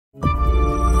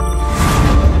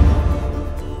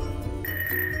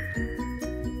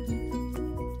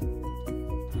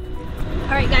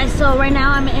So right now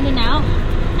I'm in and out.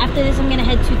 After this I'm gonna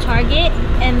head to Target,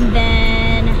 and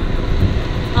then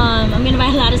I'm gonna buy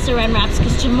a lot of Saran wraps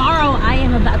because tomorrow I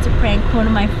am about to prank one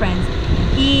of my friends.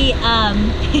 He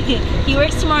he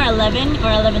works tomorrow at 11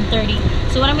 or 11:30.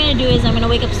 So what I'm gonna do is I'm gonna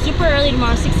wake up super early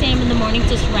tomorrow, 6 a.m. in the morning,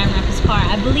 to Saran wrap his car.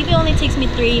 I believe it only takes me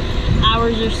 3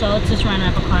 hours or so to Saran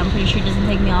wrap a car. I'm pretty sure it doesn't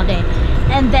take me all day.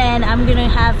 And then I'm gonna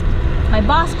have my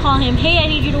boss call him, hey, I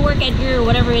need you to work at your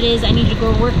whatever it is, I need you to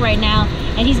go work right now.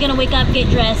 And he's gonna wake up, get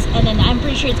dressed, and then I'm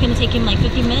pretty sure it's gonna take him like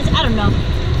 15 minutes. I don't know.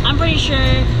 I'm pretty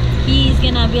sure he's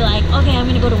gonna be like, okay, I'm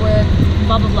gonna go to work,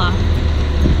 blah blah blah.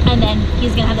 And then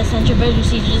he's gonna have the sense of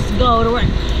urgency to just go to work.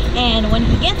 And when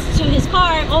he gets to his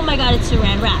car, oh my god, it's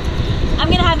Saran wrap. I'm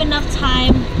gonna have enough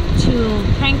time to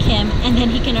prank him, and then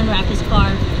he can unwrap his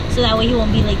car, so that way he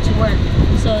won't be late to work.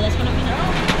 So that's what I'm gonna do.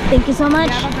 Thank you so much.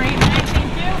 Have a great night.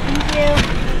 Thank you. Thank you.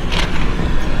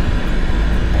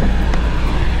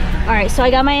 All right, so I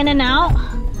got my in and out.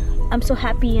 I'm so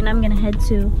happy, and I'm gonna head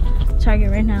to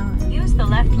Target right now. Use the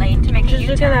left lane to make a Just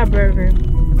U-turn. look at that burger. Oh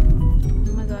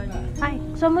my god. Hi.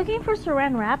 So I'm looking for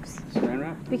Saran wraps. Saran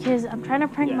wrap? Because I'm trying to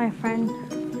prank my friend,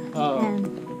 and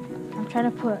I'm trying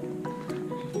to put,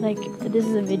 like, this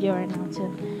is a video right now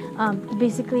too.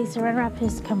 Basically Saran wrap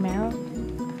his Camaro.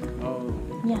 Oh.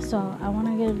 Yeah, so I want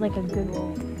to get like a good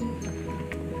roll.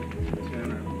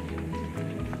 Saran wrap.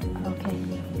 Okay.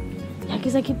 Yeah,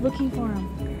 because I keep looking for him.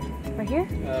 Right here?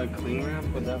 Cling wrap,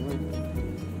 would that work?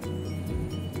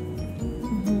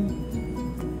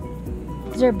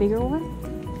 Is there a bigger one?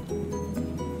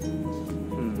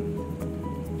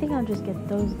 Hmm. I think I'll just get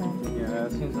those then. Yeah,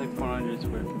 it seems like 400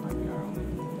 square feet might be our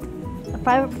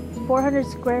one. 400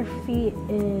 square feet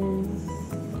is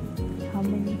how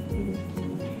many feet?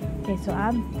 Okay, so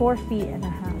I'm 4 feet and a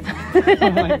half.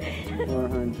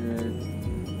 400.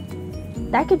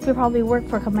 That could probably work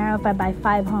for Camaro if I buy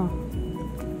 5, huh?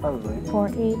 Probably. 4,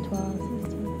 8, 12,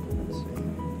 16. Let's see.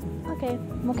 Okay,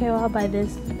 okay, well, I'll buy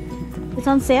this. It's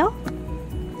on sale?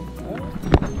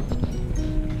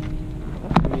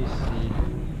 Let me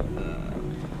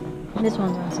see. This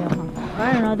one's on sale, huh? I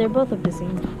don't know, they both look the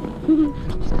same.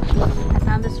 I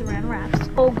found the Saran wraps.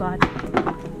 Oh god.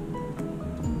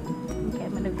 Okay,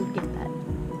 I'm gonna go get that.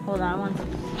 Hold on one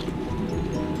second.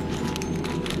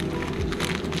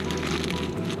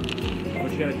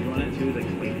 What you gotta do on it too is like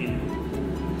spray paint.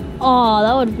 Oh,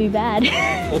 that would be bad.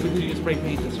 Well, because you can spray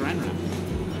paint the Saran wrap.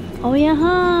 Oh yeah,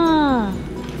 huh?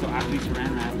 So after you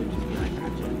Saran wrap, it just be like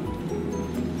gotcha.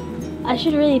 I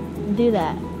should really do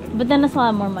that. But then that's a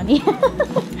lot more money.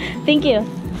 Thank you.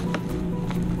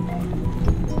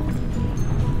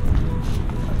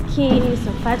 Okay,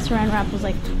 so 5 Saran wrap was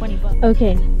like 20 bucks.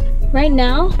 Okay, right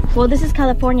now, well, this is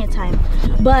California time,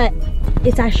 but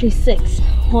it's actually 6.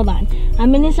 Hold on.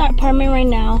 I'm in his apartment right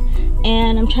now,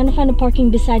 and I'm trying to find a parking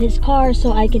beside his car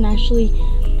so I can actually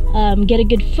get a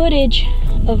good footage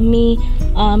of me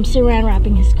Saran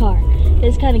wrapping his car.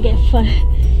 It's kind of get fun.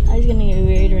 He's gonna get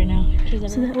weird right now.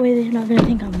 So that way they're not gonna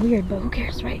think I'm weird, but who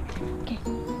cares, right? Okay.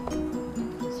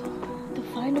 So to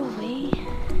find a way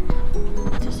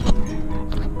to Saran wrap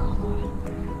the car.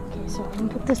 Okay, so I'm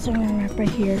gonna put the Saran wrap right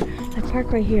here. I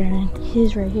park right here, and then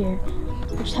his right here.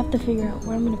 I just have to figure out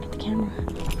where I'm gonna put the camera.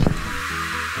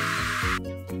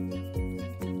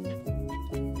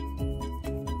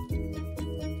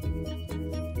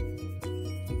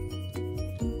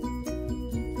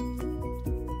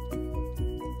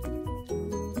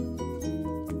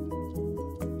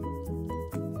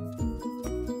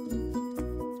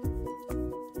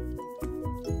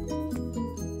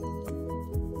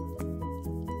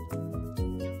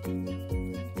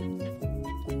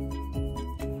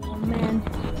 Man,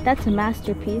 that's a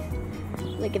masterpiece.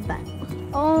 Look at that.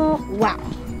 Oh, wow.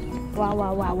 Wow,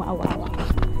 wow, wow, wow, wow, wow.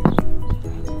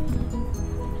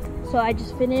 So I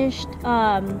just finished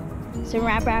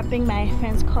Saran wrapping my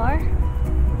friend's car.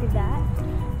 Look at that.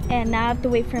 And now I have to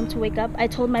wait for him to wake up. I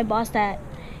told my boss that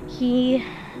he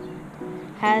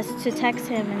has to text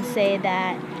him and say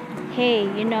that, hey,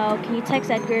 you know, can you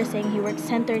text Edgar saying he works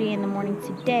 10:30 in the morning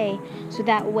today, so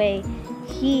that way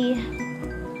he,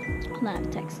 not a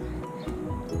text,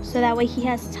 so that way he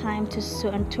has time to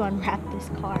unwrap this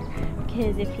car,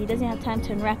 because if he doesn't have time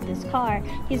to unwrap this car,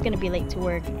 he's gonna be late to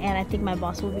work, and I think my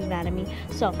boss will be mad at me.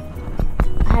 So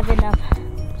I have enough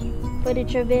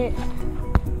footage of it.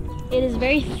 It is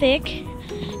very thick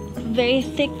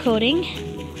coating,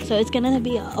 so it's gonna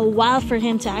be a while for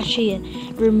him to actually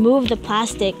remove the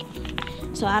plastic.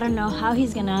 So I don't know how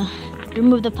he's gonna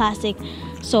remove the plastic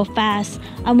so fast.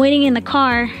 I'm waiting in the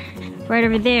car right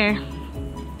over there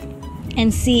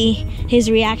and see his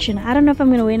reaction. I don't know if I'm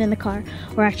gonna wait in the car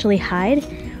or actually hide,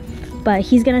 but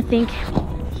he's gonna think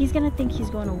he's gonna think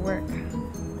he's going to work.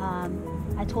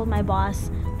 I told my boss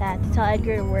that to tell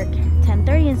Edgar to work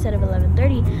 10:30 instead of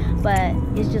 11:30, but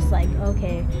it's just like,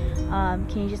 okay,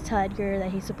 can you just tell Edgar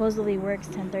that he supposedly works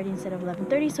 10:30 instead of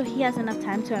 11:30 so he has enough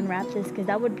time to unwrap this, because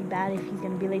that would be bad if he's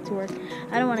gonna be late to work.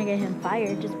 I don't want to get him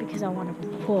fired just because I want to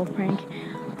pull a prank.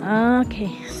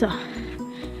 Okay, so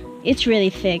it's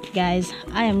really thick, guys.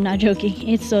 I am not joking.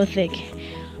 It's so thick.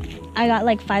 I got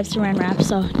like 5 Saran wraps,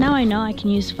 so now I know I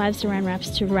can use 5 Saran wraps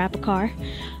to wrap a car.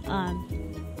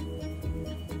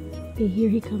 Okay, here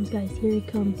he comes, guys. Here he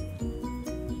comes.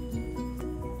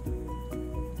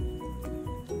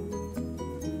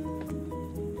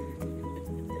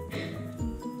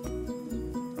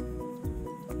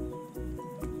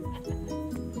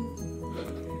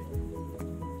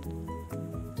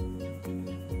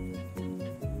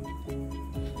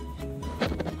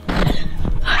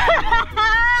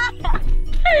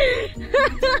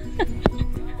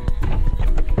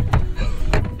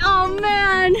 Oh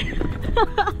man.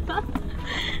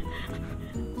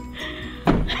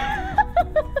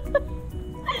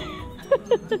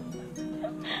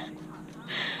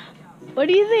 What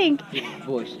do you think?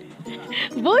 Bullshit.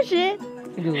 Bullshit?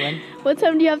 It's a good one. What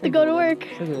time do you have to go to work?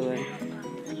 It's a good one.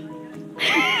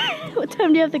 What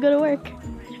time do you have to go to work?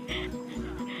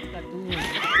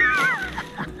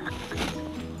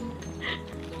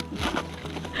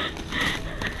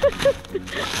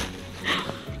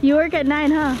 You work at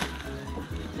 9, huh?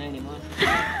 9 anymore.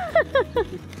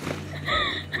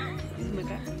 This is my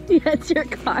car. Yeah, it's your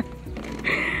car.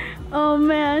 Oh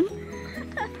man.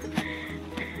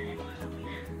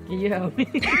 Can you help me?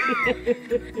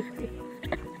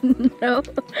 No.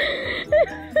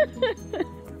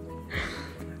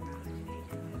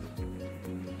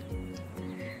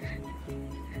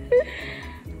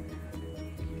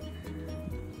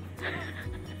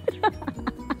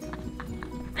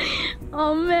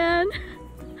 Oh man.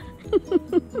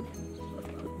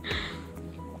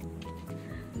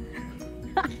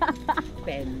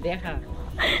 Pendeja.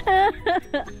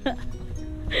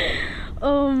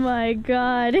 Oh my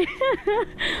god.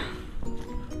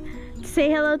 Say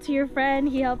hello to your friend.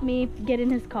 He helped me get in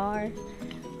his car.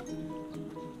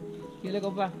 Dile,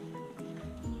 compa.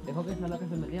 Dejó que esa loca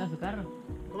se metiera a su carro.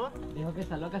 ¿Cómo? Dejó que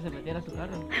esa loca se metiera a su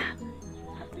carro.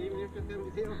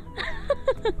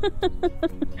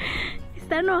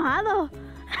 Está enojado.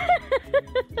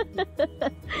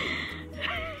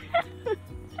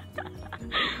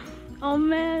 Oh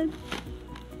man.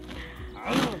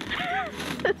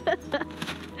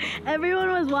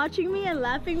 Everyone was watching me and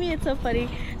laughing me. It's so funny.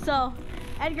 So,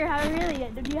 Edgar, how do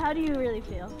you really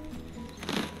feel?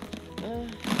 I don't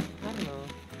know.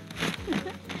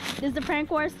 Does the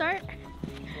prank war start?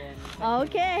 Yes.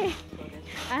 Okay.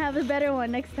 I have a better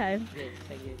one next time. Yes,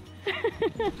 thank you.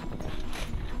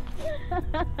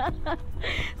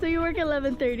 So you work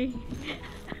 11:30.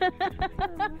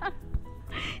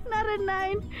 Not at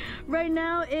 9. Right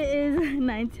now it is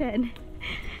 9:10.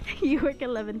 You work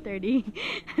 11:30.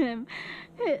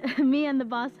 Me and the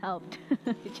boss helped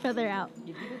each other out.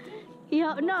 You did it? He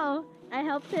helped. No, I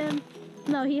helped him.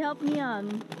 No, he helped me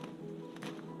ask.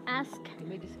 You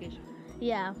made this schedule.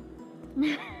 Yeah.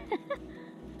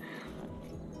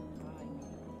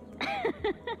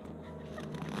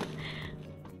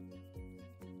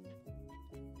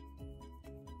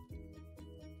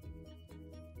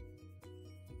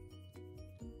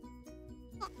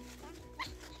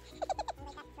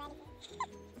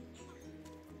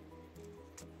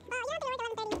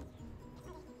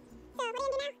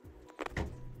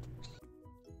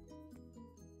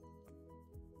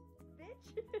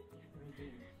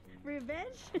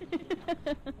 Revenge? Okay,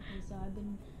 so I've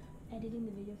been editing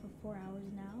the video for 4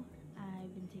 hours now.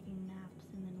 I've been taking naps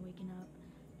and then waking up,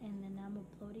 and then I'm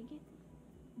uploading it.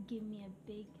 Give me a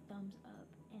big thumbs up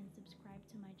and subscribe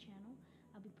to my channel.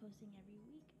 I'll be posting every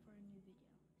week for a new video.